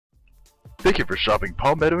Thank you for shopping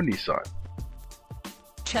Palmetto Nissan.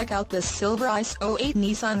 Check out this Silver Ice '08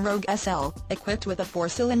 Nissan Rogue SL, equipped with a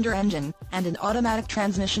 4-cylinder engine and an automatic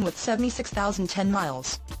transmission with 76,010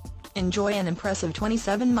 miles. Enjoy an impressive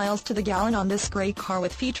 27 miles to the gallon on this great car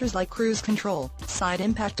with features like cruise control, side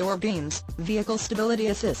impact door beams, vehicle stability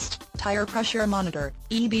assist, tire pressure monitor,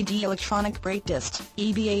 EBD electronic brake disc,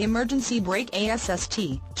 EBA emergency brake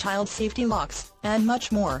ASST, child safety locks, and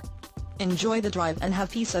much more. Enjoy the drive and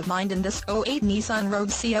have peace of mind in this '08 Nissan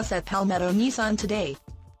Rogue. See us at Palmetto Nissan today.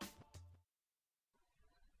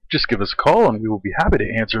 Just give us a call and we will be happy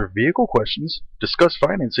to answer vehicle questions, discuss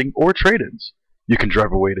financing, or trade-ins. You can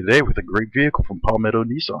drive away today with a great vehicle from Palmetto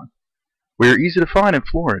Nissan. We are easy to find in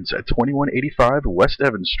Florence at 2185 West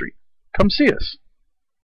Evans Street. Come see us.